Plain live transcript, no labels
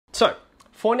So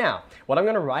for now, what I'm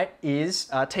going to write is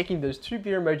taking those two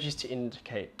beer emojis to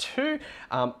indicate 2.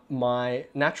 My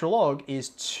natural log is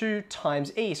 2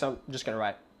 times e, so I'm just going to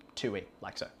write 2e,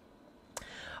 like so.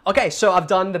 Okay, so I've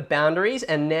done the boundaries,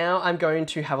 and now I'm going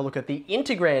to have a look at the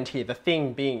integrand here, the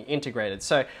thing being integrated.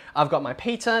 So I've got my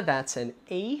pizza, that's an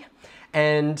e,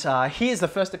 and here's the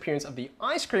first appearance of the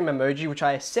ice cream emoji, which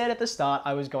I said at the start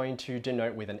I was going to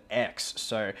denote with an x.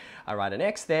 So I write an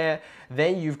x there.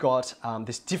 Then you've got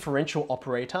this differential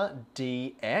operator,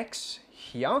 dx,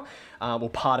 here, well,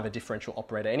 part of a differential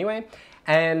operator anyway.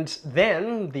 And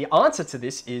then the answer to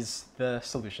this is the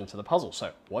solution to the puzzle.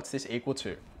 So what's this equal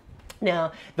to?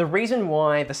 Now, the reason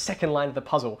why the second line of the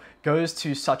puzzle goes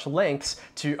to such lengths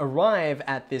to arrive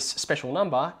at this special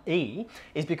number, e,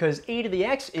 is because e to the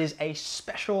x is a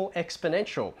special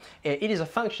exponential. It is a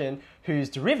function whose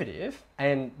derivative,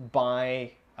 and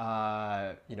by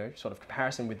sort of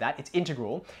comparison with that, its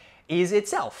integral, is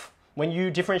itself. When you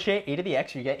differentiate e to the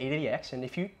x, you get e to the x, and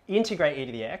if you integrate e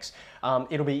to the x,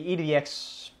 it'll be e to the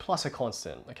x plus a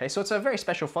constant. Okay, so it's a very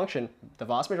special function. The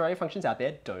vast majority of functions out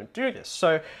there don't do this.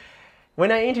 So when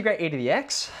I integrate e to the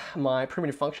x, my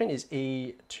primitive function is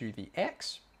e to the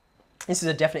x. This is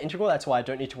a definite integral, that's why I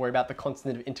don't need to worry about the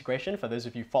constant of integration for those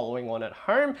of you following on at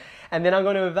home. And then I'm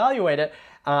going to evaluate it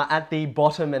at the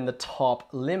bottom and the top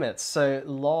limits. So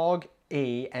log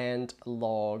e and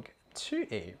log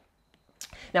 2e.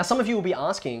 Now, some of you will be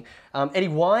asking, Eddie,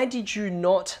 why did you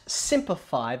not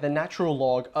simplify the natural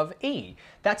log of e?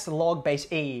 That's the log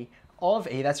base e of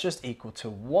e, that's just equal to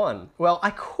 1. Well,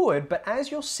 I could, but as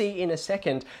you'll see in a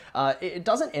second, it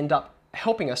doesn't end up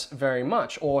helping us very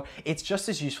much, or it's just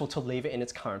as useful to leave it in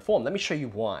its current form. Let me show you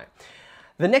why.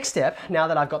 The next step, now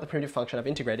that I've got the primitive function I've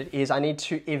integrated, is I need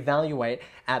to evaluate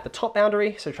at the top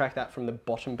boundary, subtract that from the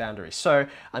bottom boundary. So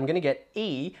I'm going to get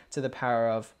e to the power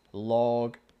of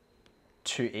log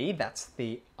 2e, that's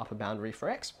the upper boundary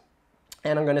for x,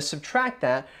 and I'm going to subtract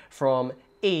that from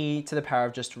e to the power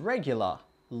of just regular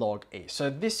log e. So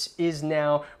this is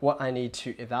now what I need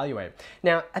to evaluate.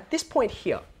 Now, at this point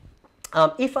here,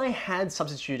 if I had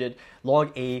substituted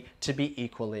log e to be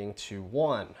equaling to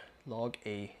 1, log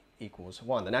e equals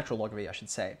 1, the natural log of e, I should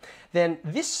say, then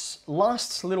this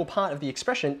last little part of the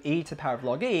expression, e to the power of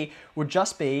log e, would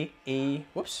just be e,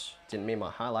 whoops, didn't mean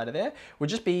my highlighter there, would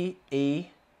just be e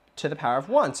to the power of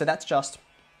 1. So that's just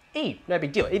e, no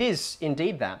big deal. It is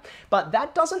indeed that. But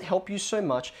that doesn't help you so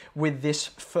much with this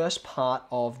first part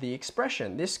of the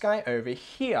expression, this guy over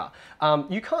here.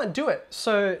 You can't do it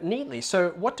so neatly.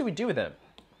 So what do we do with it?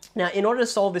 Now, in order to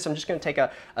solve this, I'm just going to take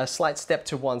a slight step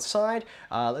to one side.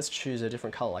 Let's choose a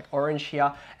different color like orange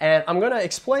here. And I'm going to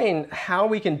explain how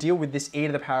we can deal with this e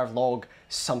to the power of log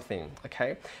something,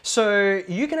 okay? So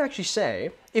you can actually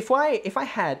say, if I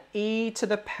had e to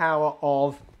the power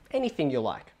of anything you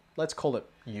like, let's call it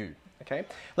u, okay?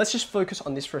 Let's just focus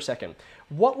on this for a second.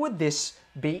 What would this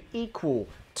be equal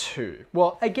to?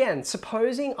 Well, again,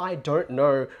 supposing I don't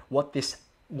know what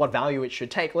value it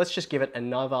should take, let's just give it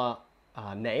another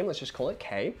name. Let's just call it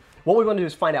k. What we want to do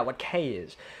is find out what k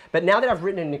is. But now that I've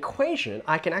written an equation,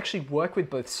 I can actually work with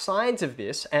both sides of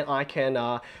this, and I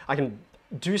can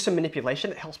do some manipulation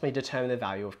that helps me determine the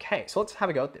value of k. So let's have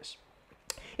a go at this.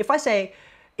 If I say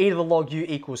e to the log u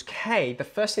equals k, the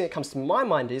first thing that comes to my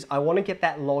mind is I want to get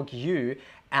that log u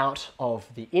out of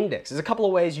the index. There's a couple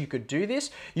of ways you could do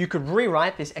this. You could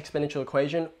rewrite this exponential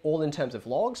equation all in terms of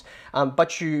logs,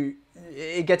 but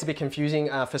it gets a bit confusing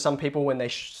for some people when they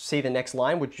see the next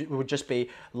line, which would just be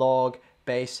log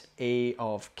base e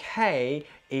of k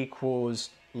equals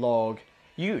log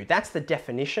u. That's the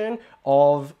definition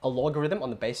of a logarithm on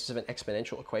the basis of an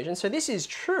exponential equation. So this is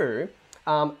true,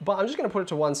 but I'm just going to put it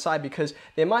to one side because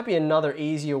there might be another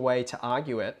easier way to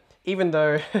argue it, even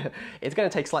though it's going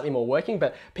to take slightly more working.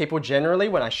 But people generally,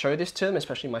 when I show this to them,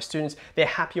 especially my students, they're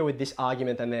happier with this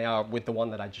argument than they are with the one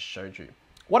that I just showed you.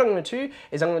 What I'm going to do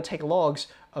is I'm going to take logs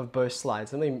of both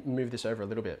sides. Let me move this over a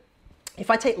little bit. If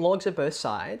I take logs of both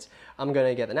sides, I'm going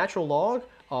to get the natural log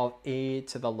of e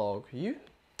to the log u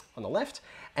on the left,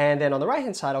 and then on the right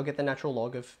hand side I'll get the natural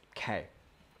log of k.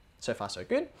 So far so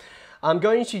good. I'm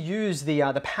going to use the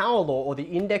power law or the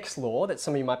index law that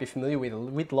some of you might be familiar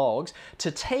with logs to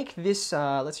take this,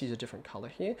 let's use a different color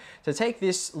here, to take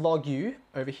this log u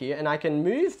over here, and I can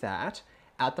move that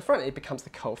out the front. It becomes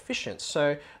the coefficient.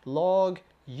 So log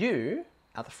u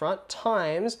out the front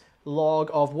times log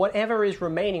of whatever is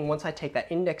remaining once I take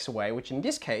that index away, which in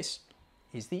this case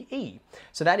is the e.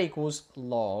 So that equals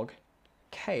log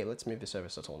k. Let's move this over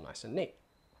so it's all nice and neat.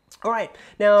 All right,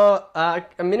 now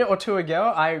a minute or two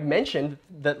ago, I mentioned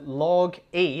that log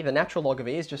e, the natural log of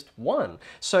e, is just 1.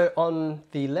 So on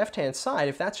the left-hand side,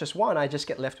 if that's just 1, I just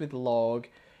get left with log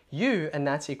u, and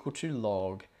that's equal to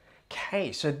log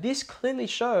k. So this clearly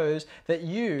shows that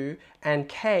u and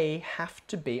k have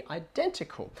to be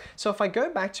identical. So if I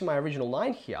go back to my original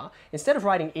line here, instead of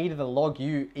writing e to the log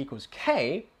u equals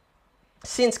k,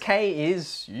 since k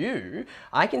is u,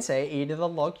 I can say e to the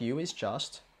log u is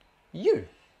just u.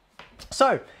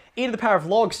 So e to the power of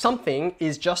log something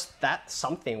is just that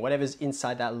something, whatever's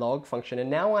inside that log function. And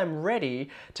now I'm ready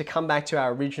to come back to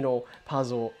our original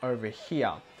puzzle over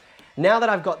here. Now that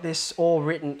I've got this all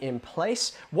written in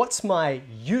place, what's my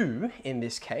u in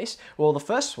this case? Well, the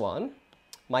first one,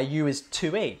 my u is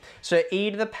 2e. So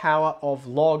e to the power of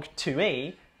log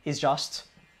 2e is just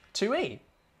 2e.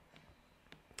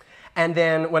 And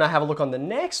then when I have a look on the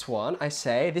next one, I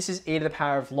say this is e to the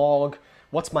power of log,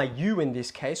 what's my u in this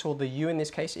case? Well, the u in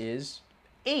this case is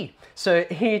e. So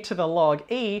e to the log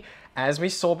e, as we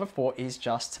saw before, is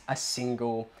just a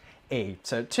single e.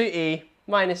 So 2e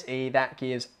minus e, that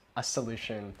gives a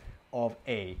solution of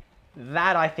e.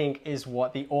 That, I think, is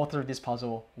what the author of this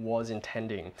puzzle was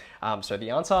intending. So the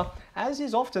answer, as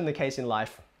is often the case in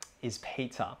life, is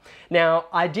pizza. Now,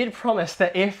 I did promise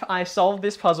that if I solved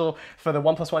this puzzle for the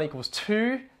 1 + 1 =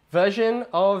 2 version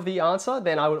of the answer,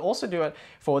 then I would also do it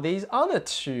for these other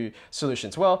two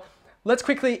solutions. Well, let's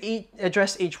quickly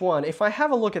address each one. If I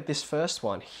have a look at this first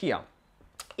one here,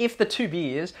 if the two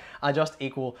beers are just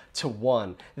equal to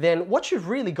 1, then what you've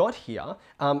really got here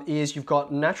is you've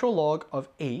got natural log of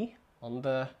e on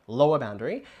the lower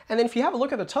boundary, and then if you have a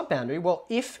look at the top boundary, well,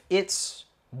 if it's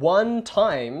 1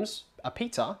 times a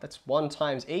pizza, that's 1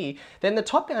 times e, then the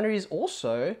top boundary is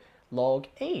also log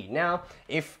e. Now,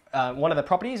 if one of the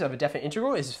properties of a definite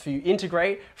integral is if you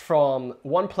integrate from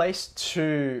one place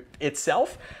to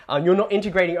itself, you're not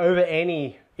integrating over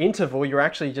any interval, you're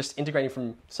actually just integrating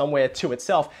from somewhere to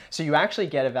itself, so you actually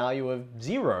get a value of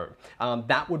 0.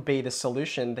 That would be the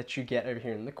solution that you get over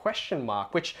here in the question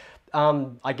mark, which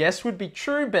I guess would be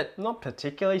true, but not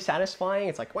particularly satisfying.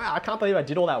 It's like, wow, I can't believe I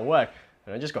did all that work,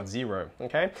 and I just got 0,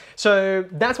 okay? So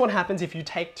that's what happens if you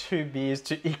take 2 beers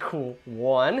to equal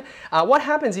 1. What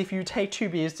happens if you take 2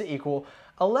 beers to equal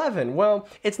 11? Well,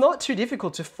 it's not too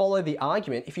difficult to follow the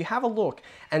argument. If you have a look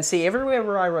and see everywhere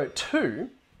where I wrote 2,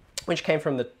 which came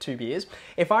from the 2 beers,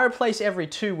 if I replace every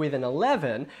 2 with an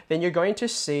 11, then you're going to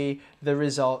see the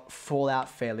result fall out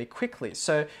fairly quickly.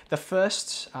 So the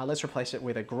first, let's replace it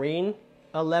with a green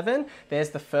 11.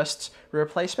 There's the first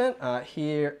replacement.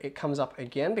 Here it comes up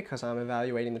again because I'm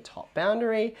evaluating the top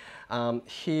boundary.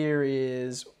 Here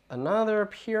is another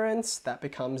appearance that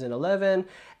becomes an 11.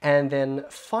 And then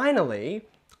finally,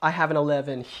 I have an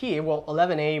 11 here. Well,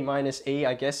 11e minus e,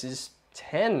 I guess, is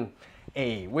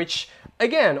 10e, which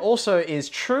again also is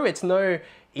true. It's no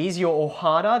easier or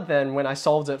harder than when I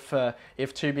solved it for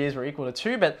if 2 beers were equal to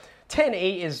 2, but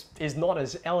 10e is not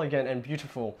as elegant and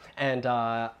beautiful and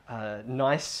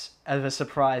nice of a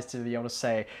surprise to be able to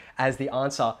say as the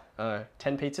answer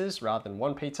 10 pizzas rather than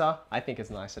 1 pizza. I think it's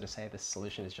nicer to say the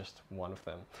solution is just one of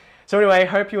them. So anyway,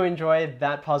 hope you enjoyed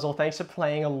that puzzle. Thanks for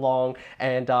playing along.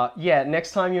 And yeah,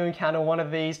 next time you encounter one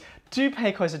of these, do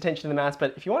pay close attention to the maths.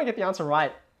 But if you want to get the answer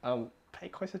right, pay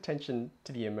close attention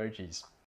to the emojis.